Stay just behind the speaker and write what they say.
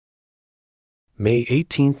May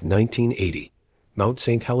 18, 1980, Mount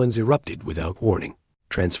St. Helens erupted without warning,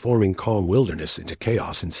 transforming calm wilderness into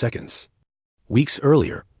chaos in seconds. Weeks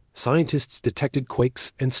earlier, scientists detected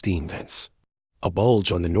quakes and steam vents. A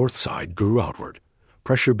bulge on the north side grew outward,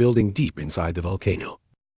 pressure building deep inside the volcano.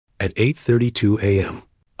 At 8:32 a.m.,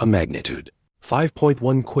 a magnitude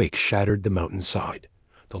 5.1 quake shattered the mountainside,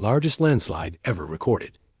 the largest landslide ever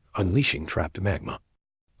recorded, unleashing trapped magma.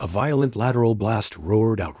 A violent lateral blast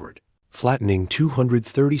roared outward, flattening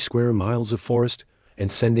 230 square miles of forest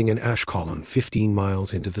and sending an ash column 15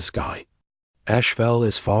 miles into the sky. Ash fell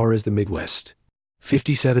as far as the Midwest.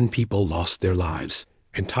 57 people lost their lives,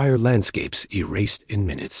 entire landscapes erased in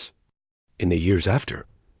minutes. In the years after,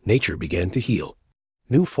 nature began to heal.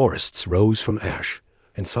 New forests rose from ash,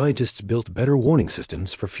 and scientists built better warning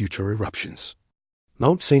systems for future eruptions.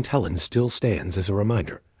 Mount St. Helens still stands as a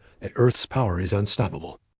reminder that Earth's power is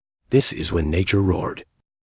unstoppable. This is when nature roared.